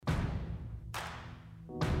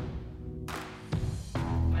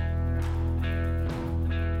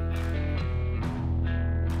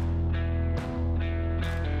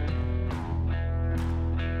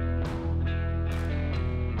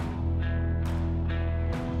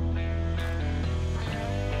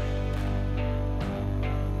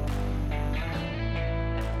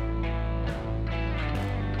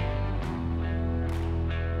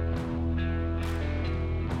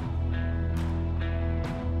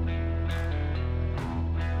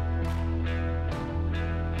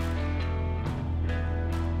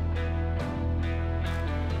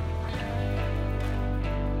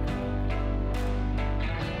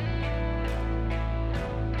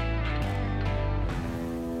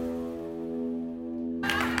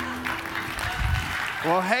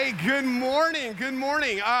Well, hey, good morning, good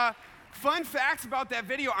morning. Fun facts about that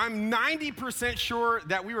video, I'm 90% sure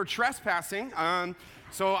that we were trespassing.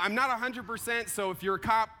 So I'm not 100%, so if you're a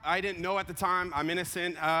cop, I didn't know at the time, I'm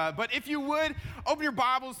innocent. But if you would, open your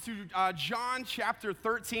Bibles to John chapter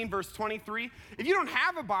 13, verse 23. If you don't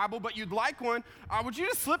have a Bible, but you'd like one, would you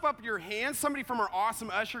just slip up your hand? Somebody from our awesome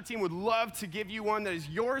usher team would love to give you one that is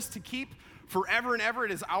yours to keep forever and ever.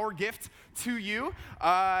 It is our gift to you.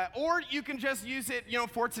 Or you can just use it,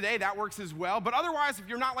 for today. That works as well. But otherwise, if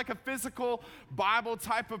you're not like a physical Bible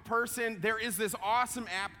type of person, there is this awesome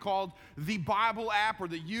app called the Bible app or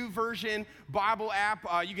the YouVersion Bible app.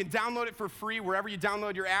 You can download it for free wherever you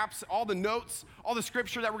download your apps. All the notes, all the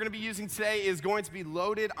scripture that we're going to be using today is going to be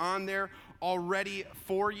loaded on there already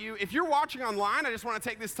for you. If you're watching online, I just want to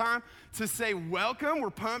take this time to say welcome. We're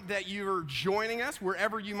pumped that you're joining us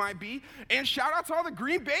wherever you might be. And shout out to all the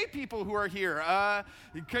Green Bay people who are here.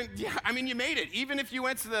 You made it. Even if you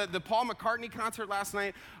went to the Paul McCartney concert last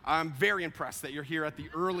night, I'm very impressed that you're here at the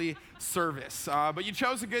early service. But you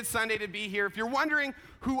chose a good Sunday to be here. If you're wondering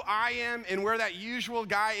who I am and where that usual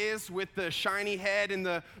guy is with the shiny head and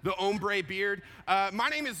the ombre beard, my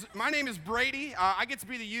name is Brady. I get to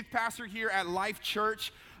be the youth pastor here at Life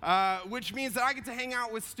Church, which means that I get to hang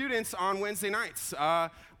out with students on Wednesday nights.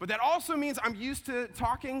 But that also means I'm used to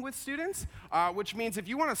talking with students, which means if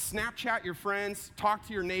you want to Snapchat your friends, talk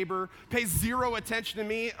to your neighbor, pay zero attention to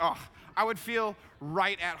me, I would feel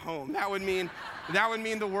right at home. That would mean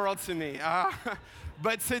the world to me.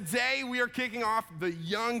 But today we are kicking off the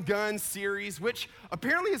Young Guns series, which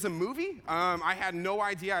apparently is a movie. I had no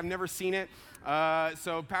idea. I've never seen it.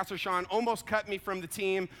 So Pastor Sean almost cut me from the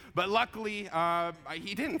team, but luckily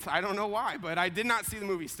he didn't. I don't know why, but I did not see the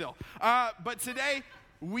movie still. But today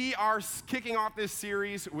we are kicking off this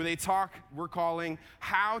series with a talk we're calling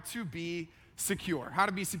How to Be Secure. How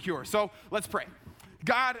to Be Secure. So let's pray.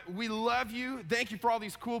 God, we love you. Thank you for all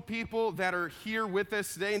these cool people that are here with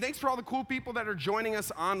us today. And thanks for all the cool people that are joining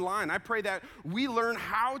us online. I pray that we learn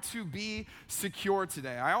how to be secure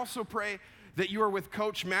today. I also pray that you are with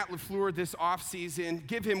Coach Matt LaFleur this offseason.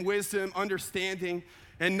 Give him wisdom, understanding,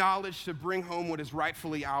 and knowledge to bring home what is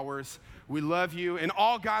rightfully ours. We love you. And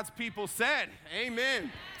all God's people said,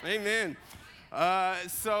 amen. Amen.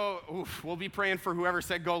 We'll be praying for whoever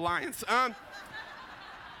said go Lions.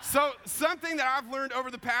 So something that I've learned over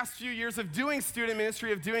the past few years of doing student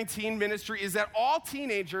ministry, of doing teen ministry, is that all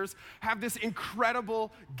teenagers have this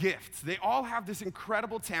incredible gift. They all have this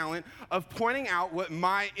incredible talent of pointing out what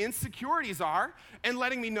my insecurities are and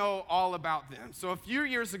letting me know all about them. So a few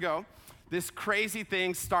years ago, this crazy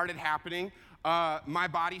thing started happening. My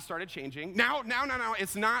body started changing. Now,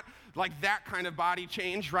 it's not like that kind of body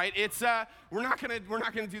change, right? It's we're not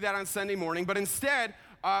gonna do that on Sunday morning, but instead,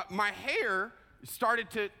 my hair started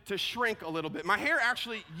to shrink a little bit. My hair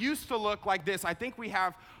actually used to look like this. I think we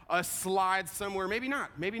have a slide somewhere. Maybe not.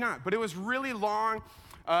 But it was really long.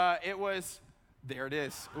 There it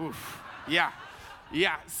is. Oof. Yeah.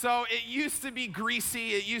 So it used to be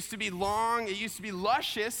greasy. It used to be long. It used to be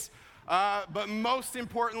luscious. But most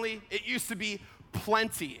importantly, it used to be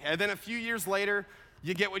plenty. And then a few years later,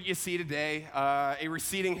 you get what you see today, a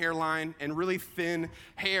receding hairline and really thin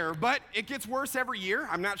hair. But it gets worse every year.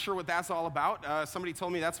 I'm not sure what that's all about. Somebody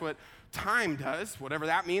told me that's what time does, whatever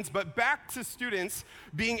that means. But back to students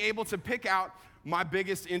being able to pick out my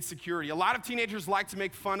biggest insecurity. A lot of teenagers like to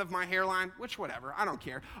make fun of my hairline, which whatever, I don't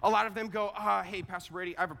care. A lot of them go, hey, Pastor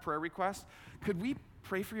Brady, I have a prayer request. Could we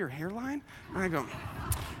pray for your hairline? And I go,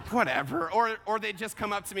 whatever. Or they just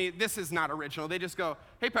come up to me, this is not original. They just go,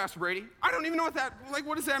 hey, Pastor Brady, I don't even know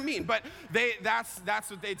what does that mean? But that's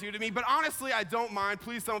what they do to me. But honestly, I don't mind.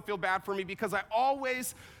 Please don't feel bad for me because I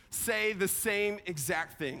always say the same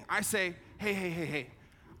exact thing. I say, hey,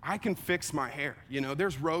 I can fix my hair.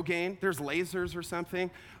 There's Rogaine, there's lasers or something,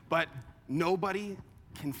 but nobody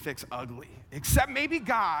can fix ugly, except maybe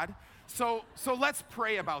God. So let's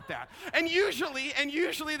pray about that. And usually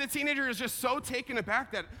the teenager is just so taken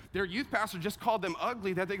aback that their youth pastor just called them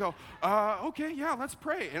ugly that they go, okay, yeah, let's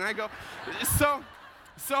pray. And I go,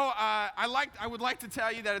 I would like to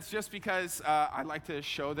tell you that it's just because I like to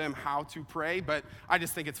show them how to pray, but I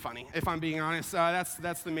just think it's funny. If I'm being honest,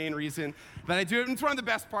 that's the main reason that I do it. And it's one of the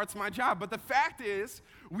best parts of my job. But the fact is,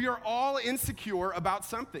 we are all insecure about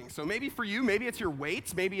something. So maybe for you, maybe it's your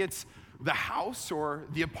weight, maybe it's the house or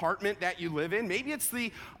the apartment that you live in. Maybe it's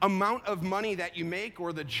the amount of money that you make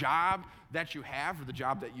or the job that you have or the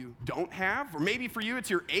job that you don't have. Or maybe for you,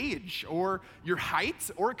 it's your age or your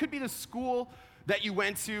height, or it could be the school that you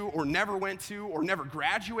went to or never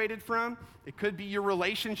graduated from. It could be your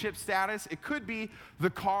relationship status. It could be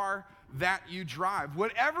the car that you drive.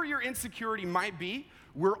 Whatever your insecurity might be,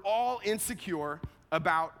 we're all insecure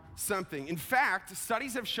about something. In fact,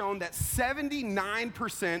 studies have shown that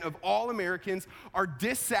 79% of all Americans are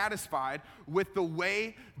dissatisfied with the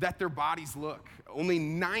way that their bodies look. Only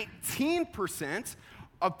 19%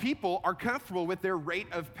 of people are comfortable with their rate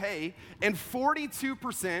of pay, and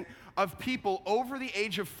 42% of people over the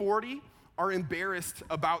age of 40 are embarrassed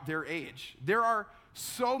about their age. There are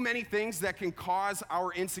so many things that can cause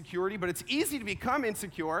our insecurity, but it's easy to become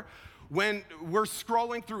insecure when we're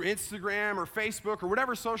scrolling through Instagram or Facebook or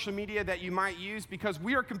whatever social media that you might use, because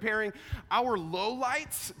we are comparing our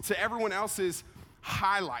lowlights to everyone else's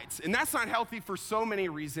highlights. And that's not healthy for so many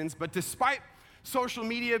reasons, but despite social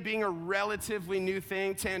media being a relatively new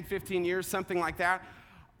thing, 10, 15 years, something like that,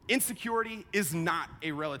 insecurity is not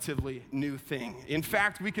a relatively new thing. In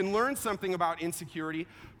fact, we can learn something about insecurity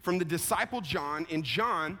from the disciple John in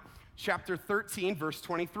John chapter 13, verse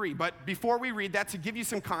 23. But before we read that, to give you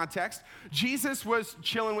some context, Jesus was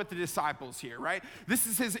chilling with the disciples here, right? This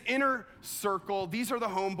is his inner circle. These are the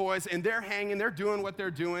homeboys, and they're hanging, they're doing what they're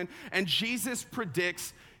doing, and Jesus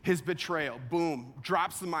predicts his betrayal. Boom,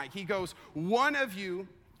 drops the mic. He goes, "One of you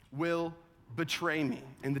will betray me."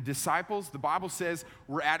 And the disciples, the Bible says,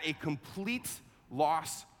 were at a complete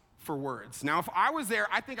loss for words. Now, if I was there,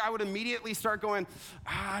 I think I would immediately start going,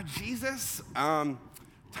 Jesus,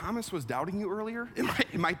 Thomas was doubting you earlier.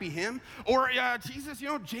 It might be him. Or, Jesus,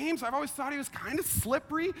 James, I've always thought he was kind of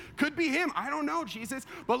slippery. Could be him. I don't know, Jesus.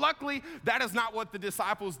 But luckily, that is not what the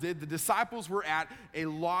disciples did. The disciples were at a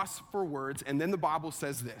loss for words. And then the Bible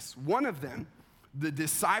says this: one of them, the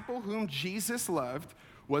disciple whom Jesus loved,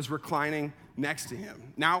 was reclining next to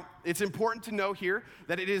him. Now, it's important to know here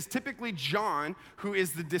that it is typically John who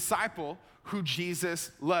is the disciple who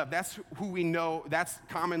Jesus loved. That's who we know, that's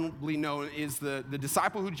commonly known, is the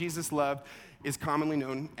disciple who Jesus loved is commonly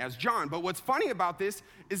known as John. But what's funny about this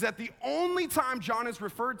is that the only time John is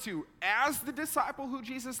referred to as the disciple who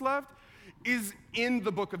Jesus loved is in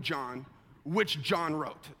the book of John, which John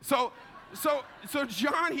wrote. So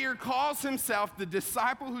John here calls himself the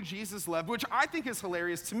disciple who Jesus loved, which I think is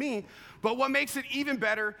hilarious to me. But what makes it even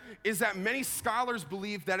better is that many scholars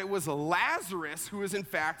believe that it was Lazarus who is in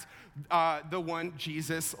fact the one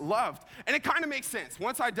Jesus loved. And it kind of makes sense.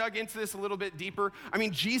 Once I dug into this a little bit deeper,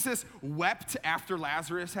 Jesus wept after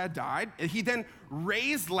Lazarus had died. He then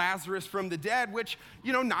raised Lazarus from the dead, which,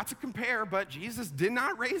 not to compare, but Jesus did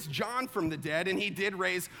not raise John from the dead, and he did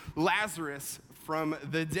raise Lazarus from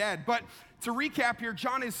the dead. But to recap here,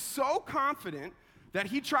 John is so confident that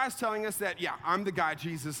he tries telling us that, I'm the guy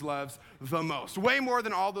Jesus loves the most. Way more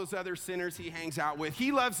than all those other sinners he hangs out with.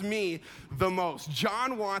 He loves me the most.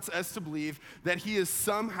 John wants us to believe that he is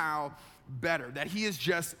somehow better, that he is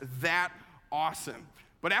just that awesome.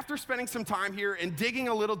 But after spending some time here and digging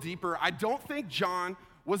a little deeper, I don't think John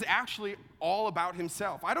was actually all about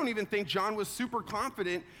himself. I don't even think John was super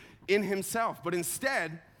confident in himself, but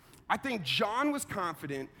instead, I think John was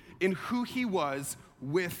confident in who he was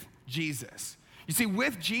with Jesus. You see,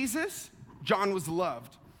 with Jesus, John was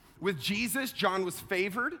loved. With Jesus, John was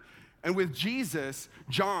favored. And with Jesus,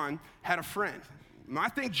 John had a friend. And I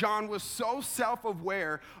think John was so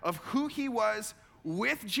self-aware of who he was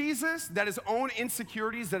with Jesus that his own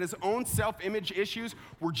insecurities, that his own self-image issues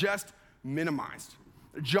were just minimized.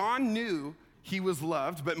 John knew he was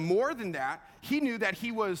loved, but more than that, he knew that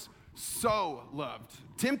he was so loved.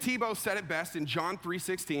 Tim Tebow said it best in John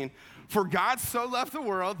 3:16, "For God so loved the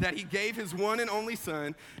world that he gave his one and only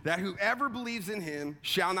Son, that whoever believes in him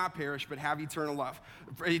shall not perish but have eternal life."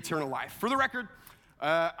 For the record,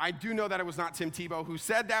 I do know that it was not Tim Tebow who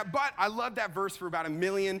said that, but I love that verse for about 1.5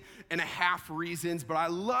 million reasons. But I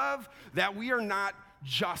love that we are not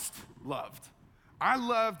just loved. I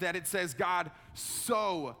love that it says God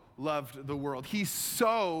so loved the world. He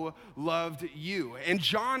so loved you. And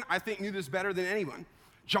John, I think, knew this better than anyone.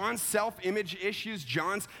 John's self-image issues,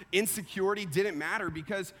 John's insecurity didn't matter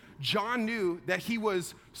because John knew that he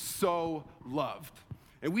was so loved.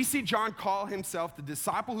 And we see John call himself the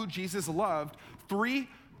disciple who Jesus loved 3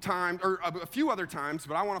 times, or a few other times,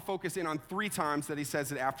 but I want to focus in on 3 times that he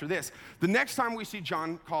says it after this. The next time we see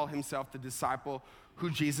John call himself the disciple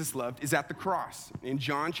who Jesus loved is at the cross. In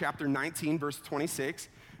John chapter 19, verse 26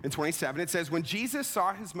 and 27, it says, "When Jesus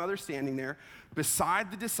saw his mother standing there beside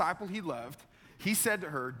the disciple he loved, he said to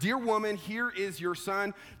her, 'Dear woman, here is your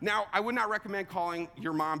son.'" Now, I would not recommend calling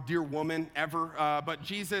your mom dear woman ever, but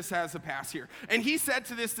Jesus has a pass here. "And he said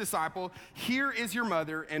to this disciple, 'Here is your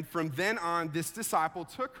mother.' And from then on, this disciple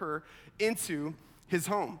took her into his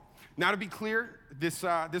home." Now, to be clear, this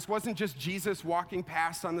wasn't just Jesus walking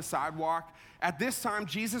past on the sidewalk. At this time,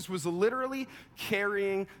 Jesus was literally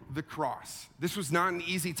carrying the cross. This was not an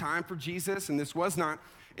easy time for Jesus, and this was not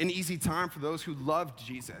an easy time for those who loved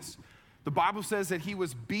Jesus. The Bible says that he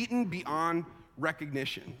was beaten beyond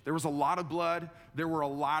recognition. There was a lot of blood, there were a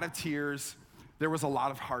lot of tears, there was a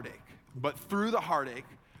lot of heartache. But through the heartache,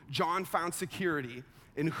 John found security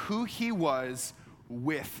in who he was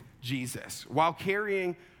with Jesus. While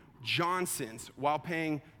carrying John's sins, while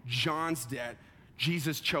paying John's debt,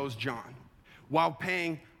 Jesus chose John. While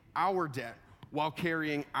paying our debt, while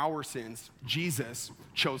carrying our sins, Jesus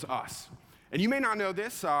chose us. And you may not know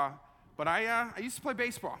this, but I used to play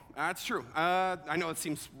baseball. That's true. I know it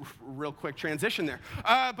seems real quick transition there.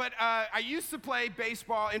 But I used to play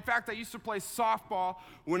baseball. In fact, I used to play softball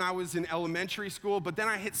when I was in elementary school. But then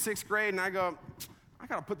I hit 6th grade and I go, I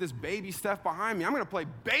got to put this baby stuff behind me. I'm going to play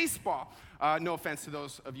baseball. No offense to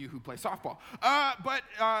those of you who play softball. But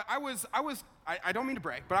I don't mean to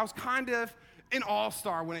brag, but I was kind of an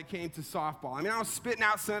all-star when it came to softball. I mean, I was spitting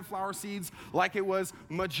out sunflower seeds like it was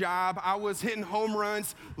my job. I was hitting home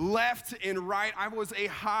runs left and right. I was a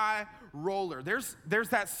high roller. There's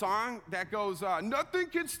that song that goes, nothing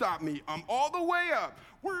can stop me. I'm all the way up.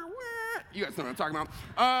 You guys know what I'm talking about.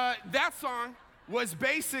 That song was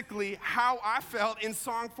basically how I felt in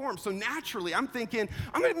song form. So naturally, I'm thinking,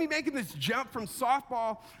 I'm going to be making this jump from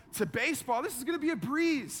softball to baseball. This is going to be a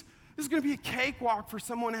breeze. This is going to be a cakewalk for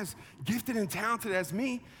someone as gifted and talented as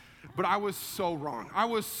me. But I was so wrong. I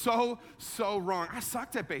was so wrong. I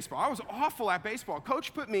sucked at baseball. I was awful at baseball.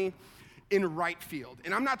 Coach put me in right field.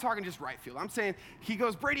 And I'm not talking just right field. I'm saying, he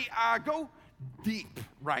goes, Brady, go deep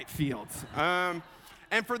right field.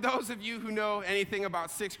 And for those of you who know anything about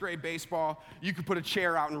 6th grade baseball, you could put a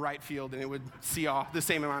chair out in right field and it would see all the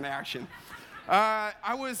same amount of action.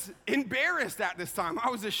 I was embarrassed at this time. I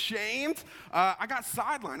was ashamed. I got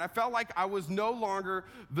sidelined. I felt like I was no longer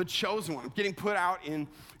the chosen one, getting put out in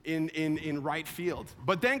right field.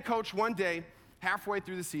 But then coach one day, halfway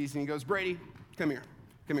through the season, he goes, Brady, come here.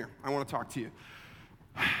 I want to talk to you.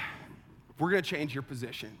 We're going to change your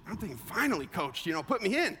position. I'm thinking, finally, coach, put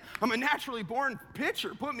me in. I'm a naturally born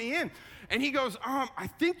pitcher. Put me in. And he goes, I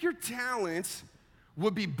think your talents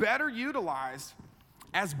would be better utilized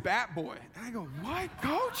as bat boy. And I go, what,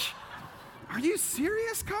 coach? Are you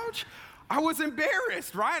serious, coach? I was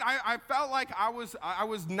embarrassed, right? I felt like I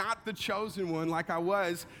was not the chosen one like I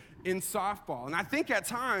was in softball. And I think at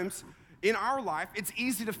times in our life, it's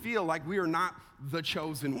easy to feel like we are not the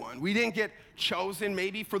chosen one. We didn't get chosen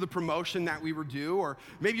maybe for the promotion that we were due, or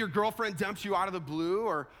maybe your girlfriend dumps you out of the blue,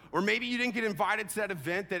 or maybe you didn't get invited to that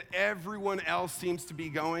event that everyone else seems to be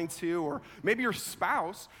going to, or maybe your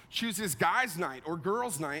spouse chooses guys' night or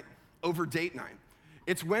girls' night over date night.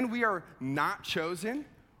 It's when we are not chosen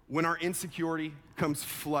when our insecurity comes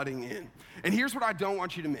flooding in. And here's what I don't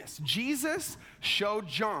want you to miss. Jesus showed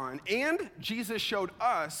John and Jesus showed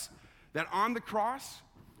us that on the cross,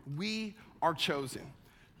 we are chosen.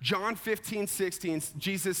 John 15:16,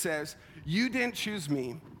 Jesus says, you didn't choose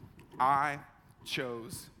me, I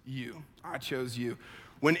chose you. I chose you.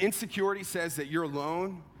 When insecurity says that you're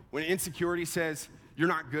alone, when insecurity says you're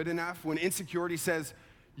not good enough, when insecurity says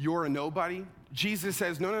you're a nobody, Jesus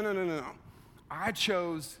says, no. I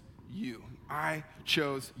chose you. I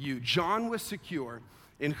chose you. John was secure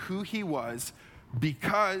in who he was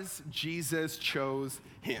because Jesus chose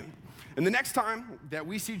him. And the next time that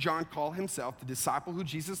we see John call himself the disciple who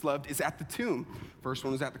Jesus loved is at the tomb. First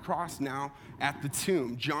one was at the cross, now at the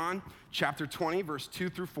tomb. John chapter 20, verse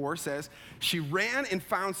 2-4 says, she ran and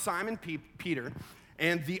found Simon Peter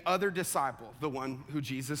and the other disciple, the one who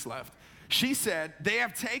Jesus loved. She said, they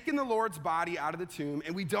have taken the Lord's body out of the tomb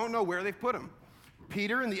and we don't know where they've put him.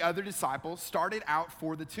 Peter and the other disciple started out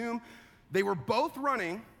for the tomb. They were both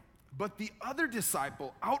running, but the other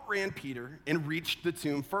disciple outran Peter and reached the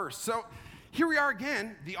tomb first. So here we are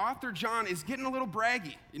again. The author, John, is getting a little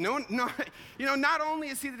braggy. Not only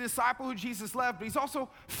is he the disciple who Jesus loved, but he's also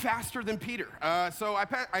faster than Peter. So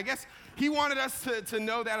I guess he wanted us to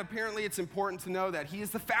know that apparently it's important to know that he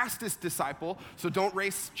is the fastest disciple, so don't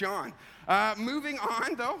race John. Moving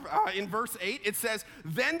on, though, in verse 8, it says,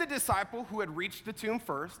 then the disciple who had reached the tomb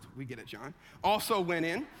first, we get it, John, also went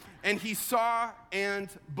in, and he saw and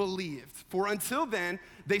believed. For until then,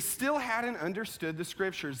 they still hadn't understood the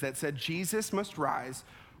scriptures that said Jesus must rise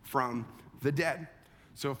from the dead.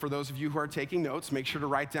 So for those of you who are taking notes, make sure to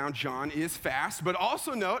write down John is fast, but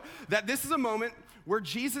also note that this is a moment where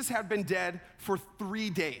Jesus had been dead for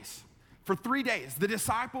 3 days. For 3 days, the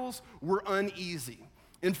disciples were uneasy.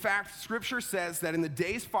 In fact, Scripture says that in the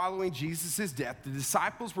days following Jesus' death, the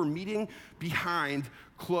disciples were meeting behind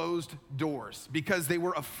closed doors because they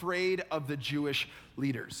were afraid of the Jewish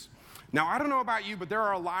leaders. Now, I don't know about you, but there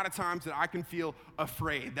are a lot of times that I can feel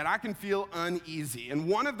afraid, that I can feel uneasy. And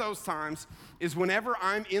one of those times is whenever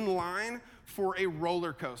I'm in line for a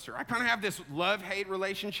roller coaster. I kind of have this love-hate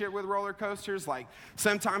relationship with roller coasters. Like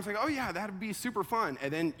sometimes like, oh yeah, that'd be super fun.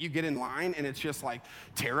 And then you get in line and it's just like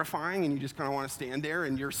terrifying and you just kind of want to stand there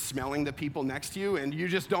and you're smelling the people next to you and you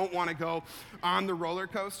just don't want to go on the roller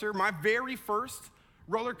coaster. My very first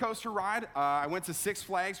roller coaster ride, I went to Six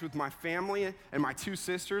Flags with my family and my two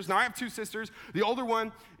sisters. Now, I have two sisters. The older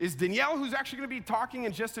one is Danielle, who's actually going to be talking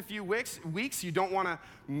in just a few weeks. You don't want to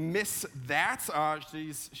miss that.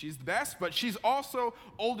 She's the best, but she's also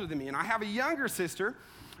older than me. And I have a younger sister,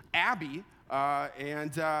 Abby,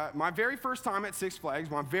 and my very first time at Six Flags,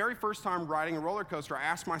 my very first time riding a roller coaster, I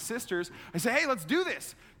asked my sisters, I said, hey, let's do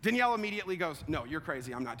this. Danielle immediately goes, no, you're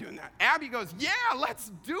crazy, I'm not doing that. Abby goes, yeah, let's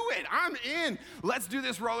do it, I'm in. Let's do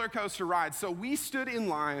this roller coaster ride. So we stood in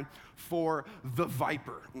line for the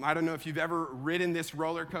Viper. I don't know if you've ever ridden this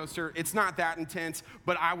roller coaster. It's not that intense,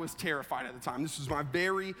 but I was terrified at the time. This was my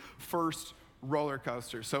very first roller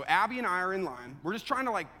coaster. So Abby and I are in line. We're just trying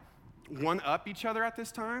to like one-up each other at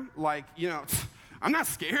this time. Like, you know, I'm not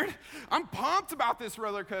scared. I'm pumped about this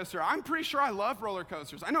roller coaster. I'm pretty sure I love roller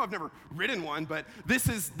coasters. I know I've never ridden one, but this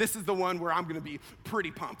is the one where I'm gonna be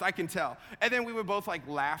pretty pumped, I can tell. And then we would both like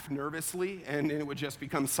laugh nervously and then it would just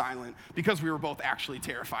become silent because we were both actually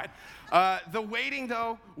terrified. The waiting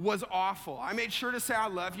though was awful. I made sure to say I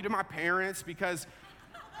love you to my parents because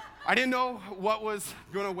I didn't know what was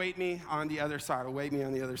gonna await me on the other side.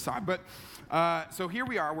 But so here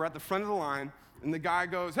we are, we're at the front of the line, and the guy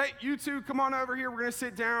goes, hey, you two, come on over here, we're gonna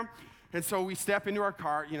sit down. And so we step into our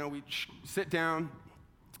car, you know, we sit down,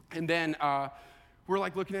 and then we're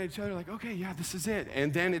like looking at each other like, okay, yeah, this is it.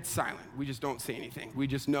 And then it's silent. We just don't say anything. We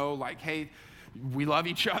just know like, hey, we love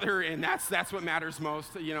each other, and that's what matters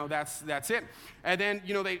most. You know, that's it. And then,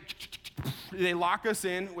 you know, they lock us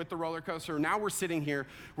in with the roller coaster. Now we're sitting here.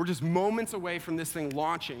 We're just moments away from this thing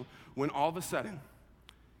launching when all of a sudden,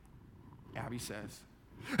 Abby says,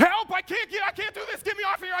 help, I can't do this. Get me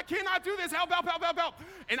off here. I cannot do this. Help.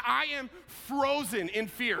 And I am frozen in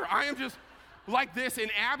fear. I am just like this, and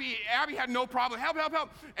Abby had no problem. Help.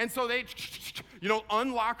 And so they, you know,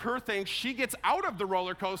 unlock her thing. She gets out of the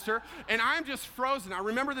roller coaster, and I'm just frozen. I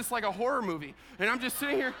remember this like a horror movie, and I'm just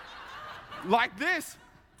sitting here like this.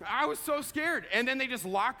 I was so scared. And then they just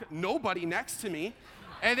lock nobody next to me.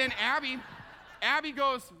 And then Abby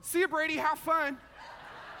goes, see you, Brady, have fun.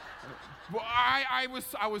 Well, I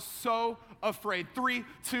was so afraid. 3,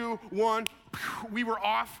 2, 1, we were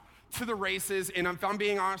off to the races, and if I'm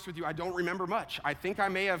being honest with you, I don't remember much. I think I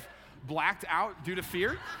may have blacked out due to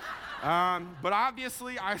fear, but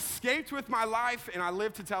obviously I escaped with my life, and I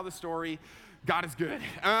live to tell the story. God is good.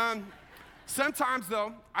 Sometimes,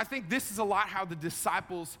 though, I think this is a lot how the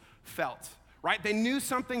disciples felt, right? They knew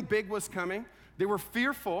something big was coming. They were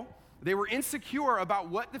fearful. They were insecure about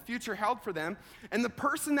what the future held for them, and the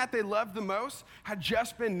person that they loved the most had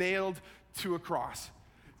just been nailed to a cross.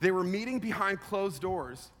 They were meeting behind closed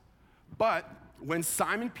doors, but when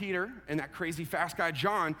Simon Peter and that crazy fast guy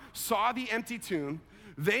John saw the empty tomb,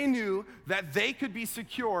 they knew that they could be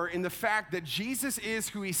secure in the fact that Jesus is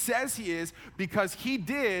who he says he is because he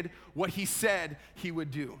did what he said he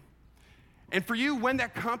would do. And for you, when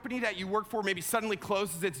that company that you work for maybe suddenly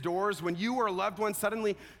closes its doors, when you or a loved one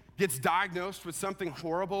suddenly gets diagnosed with something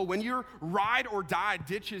horrible, when your ride or die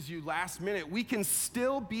ditches you last minute, we can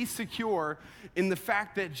still be secure in the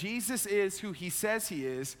fact that Jesus is who he says he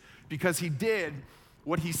is because he did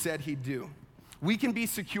what he said he'd do. We can be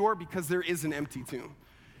secure because there is an empty tomb.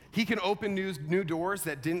 He can open new doors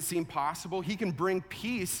that didn't seem possible. He can bring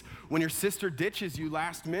peace when your sister ditches you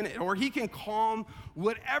last minute. Or he can calm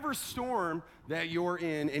whatever storm that you're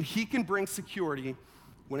in, and he can bring security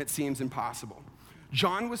when it seems impossible.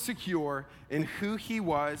 John was secure in who he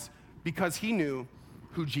was because he knew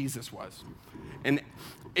who Jesus was. And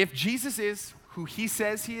if Jesus is who he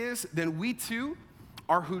says he is, then we too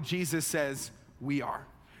are who Jesus says we are.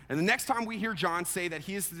 And the next time we hear John say that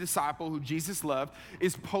he is the disciple who Jesus loved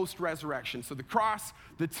is post-resurrection. So the cross,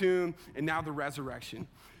 the tomb, and now the resurrection.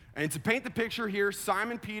 And to paint the picture here,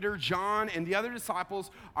 Simon Peter, John, and the other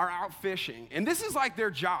disciples are out fishing. And this is like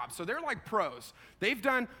their job. So they're like pros. They've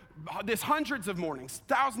done this hundreds of mornings,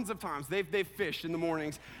 thousands of times. They've fished in the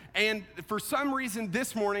mornings. And for some reason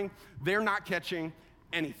this morning, they're not catching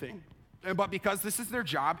anything. But because this is their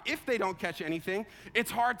job, if they don't catch anything,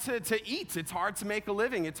 it's hard to eat. It's hard to make a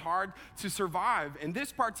living. It's hard to survive. And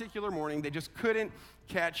this particular morning, they just couldn't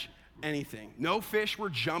catch anything. No fish were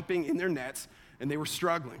jumping in their nets, and they were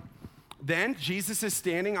struggling. Then Jesus is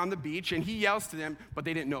standing on the beach, and he yells to them, but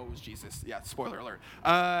they didn't know it was Jesus. Yeah, spoiler alert.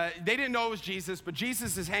 They didn't know it was Jesus, but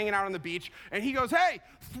Jesus is hanging out on the beach, and he goes, hey,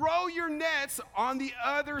 throw your nets on the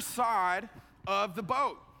other side of the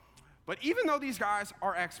boat. But even though these guys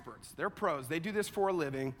are experts, they're pros, they do this for a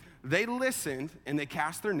living, they listened and they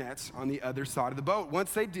cast their nets on the other side of the boat.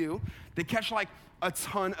 Once they do, they catch like a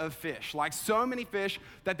ton of fish, like so many fish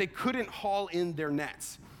that they couldn't haul in their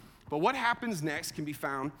nets. But what happens next can be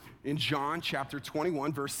found in John chapter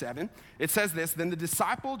 21, verse 7. It says this, then the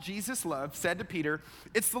disciple Jesus loved said to Peter,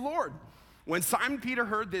 it's the Lord. When Simon Peter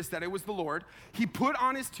heard this, that it was the Lord, he put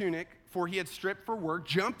on his tunic, for he had stripped for work,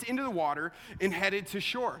 jumped into the water, and headed to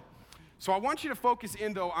shore. So I want you to focus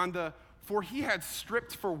in, though, on for he had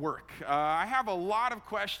stripped for work. I have a lot of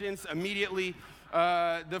questions immediately.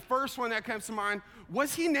 The first one that comes to mind,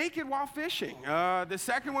 was he naked while fishing? The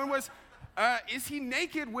second one was, is he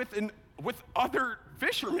naked with other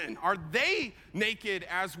fishermen? Are they naked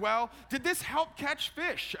as well? Did this help catch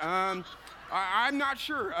fish? I'm not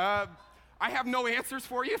sure. I have no answers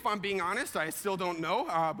for you, if I'm being honest. I still don't know.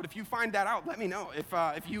 But if you find that out, let me know.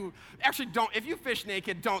 If you fish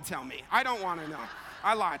naked, don't tell me. I don't want to know.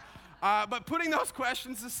 I lied. But putting those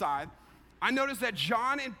questions aside, I noticed that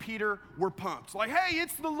John and Peter were pumped. Like, hey,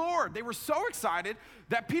 it's the Lord. They were so excited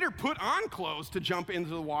that Peter put on clothes to jump into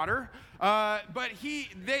the water. But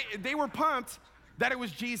they were pumped that it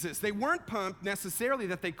was Jesus. They weren't pumped necessarily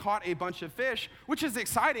that they caught a bunch of fish, which is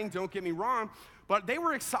exciting, don't get me wrong. But they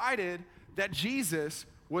were excited that Jesus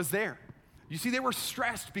was there. You see, they were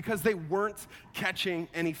stressed because they weren't catching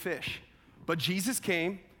any fish. But Jesus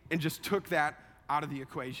came and just took that out of the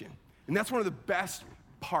equation. And that's one of the best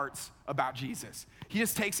parts about Jesus. He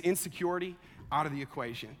just takes insecurity out of the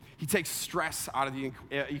equation. He takes stress out of the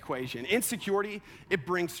equation. Insecurity, it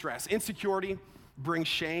brings stress. Insecurity brings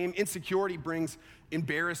shame. Insecurity brings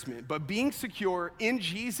embarrassment. But being secure in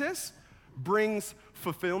Jesus brings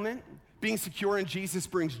fulfillment. Being secure in Jesus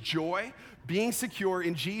brings joy. Being secure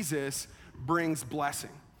in Jesus brings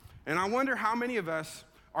blessing. And I wonder how many of us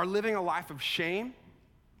are living a life of shame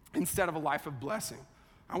instead of a life of blessing.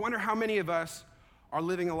 I wonder how many of us are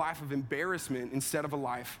living a life of embarrassment instead of a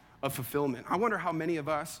life of fulfillment. I wonder how many of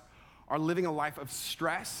us are living a life of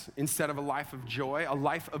stress instead of a life of joy, a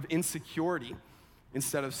life of insecurity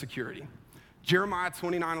instead of security. Jeremiah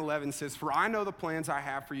 29:11 says, for I know the plans I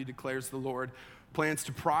have for you, declares the Lord, plans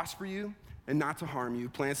to prosper you and not to harm you,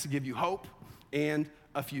 plans to give you hope and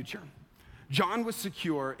a future. John was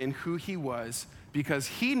secure in who he was because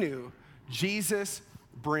he knew Jesus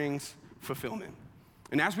brings fulfillment.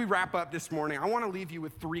 And as we wrap up this morning, I want to leave you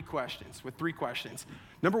with three questions.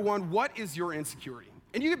 Number one, what is your insecurity?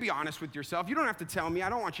 And you can be honest with yourself. You don't have to tell me. I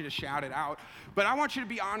don't want you to shout it out. But I want you to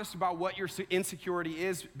be honest about what your insecurity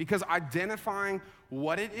is, because identifying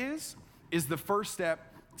what it is the first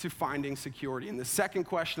step to finding security. And the second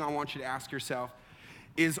question I want you to ask yourself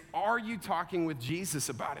is, are you talking with Jesus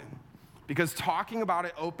about it? Because talking about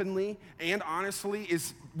it openly and honestly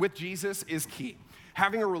with Jesus is key.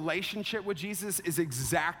 Having a relationship with Jesus is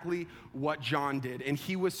exactly what John did, and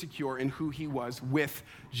he was secure in who he was with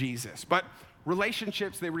Jesus. But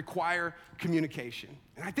relationships, they require communication.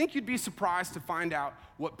 And I think you'd be surprised to find out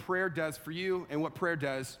what prayer does for you and what prayer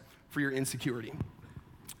does for your insecurity.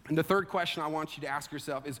 And the third question I want you to ask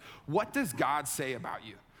yourself is, what does God say about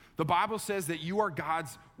you? The Bible says that you are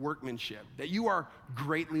God's workmanship, that you are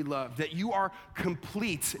greatly loved, that you are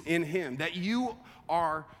complete in him, that you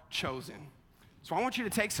are chosen. So I want you to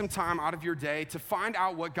take some time out of your day to find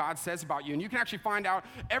out what God says about you. And you can actually find out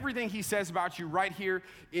everything he says about you right here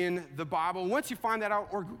in the Bible. Once you find that out,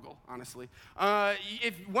 or Google, honestly.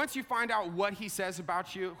 Once you find out what he says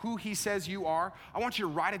about you, who he says you are, I want you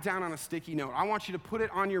to write it down on a sticky note. I want you to put it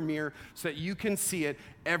on your mirror so that you can see it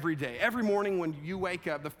every day. Every morning when you wake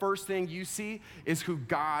up, the first thing you see is who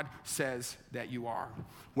God says that you are.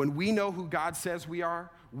 When we know who God says we are,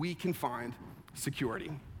 we can find security.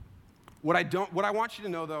 What I want you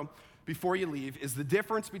to know, though, before you leave, is the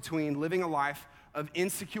difference between living a life of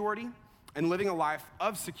insecurity and living a life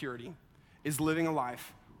of security is living a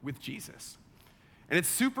life with Jesus. And it's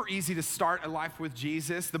super easy to start a life with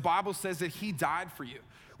Jesus. The Bible says that he died for you,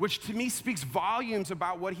 which to me speaks volumes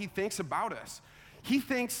about what he thinks about us. He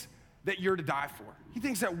thinks that you're to die for. He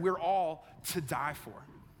thinks that we're all to die for.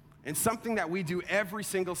 And something that we do every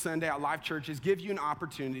single Sunday at Life Church is give you an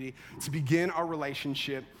opportunity to begin a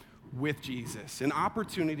relationship with Jesus, an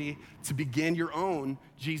opportunity to begin your own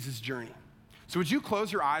Jesus journey. So would you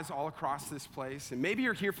close your eyes all across this place? And maybe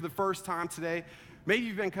you're here for the first time today. Maybe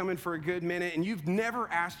you've been coming for a good minute and you've never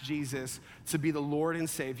asked Jesus to be the Lord and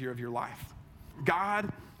Savior of your life. God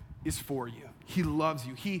is for you. He loves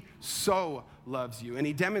you. He so loves you. And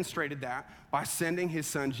he demonstrated that by sending his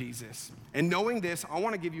son Jesus. And knowing this, I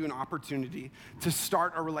want to give you an opportunity to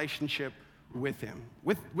start a relationship with him.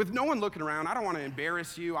 With no one looking around, I don't want to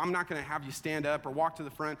embarrass you. I'm not going to have you stand up or walk to the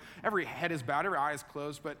front. Every head is bowed, every eye is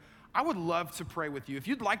closed, but I would love to pray with you. If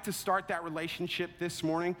you'd like to start that relationship this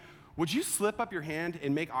morning, would you slip up your hand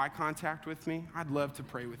and make eye contact with me? I'd love to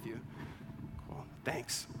pray with you. Cool.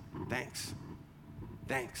 Thanks. Thanks.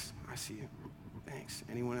 Thanks. I see you. Thanks.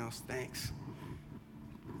 Anyone else? Thanks.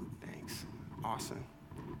 Thanks. Awesome.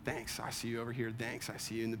 Thanks. I see you over here. Thanks. I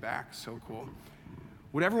see you in the back. So cool.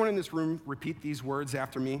 Would everyone in this room repeat these words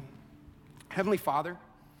after me? Heavenly Father,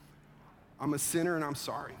 I'm a sinner and I'm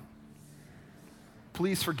sorry.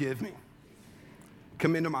 Please forgive me.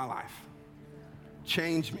 Come into my life.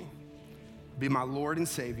 Change me. Be my Lord and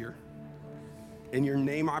Savior. In your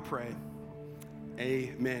name I pray.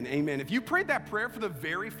 Amen. Amen. If you prayed that prayer for the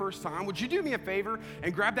very first time, would you do me a favor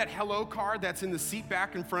and grab that hello card that's in the seat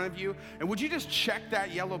back in front of you? And would you just check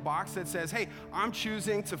that yellow box that says, hey, I'm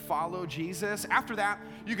choosing to follow Jesus? After that,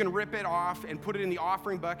 you can rip it off and put it in the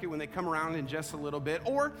offering bucket when they come around in just a little bit.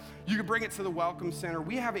 Or you can bring it to the Welcome Center.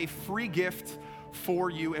 We have a free gift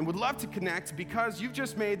for you and would love to connect because you've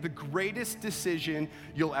just made the greatest decision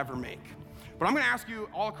you'll ever make. But I'm going to ask you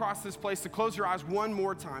all across this place to close your eyes one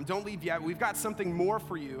more time. Don't leave yet. We've got something more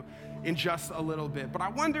for you in just a little bit. But I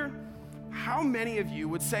wonder how many of you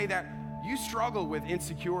would say that you struggle with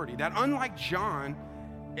insecurity, that unlike John,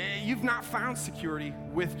 you've not found security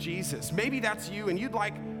with Jesus. Maybe that's you and you'd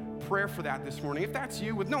like prayer for that this morning. If that's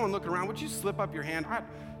you, with no one looking around, would you slip up your hand?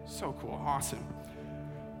 So cool. Awesome.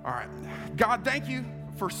 All right. God, thank you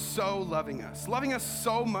for so loving us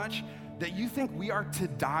so much that you think we are to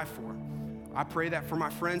die for. I pray that for my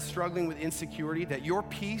friends struggling with insecurity, that your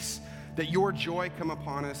peace, that your joy come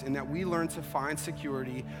upon us, and that we learn to find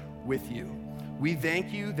security with you. We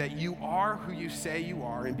thank you that you are who you say you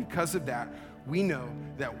are, and because of that, we know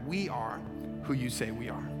that we are who you say we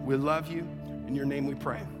are. We love you. In your name we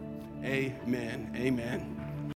pray. Amen. Amen.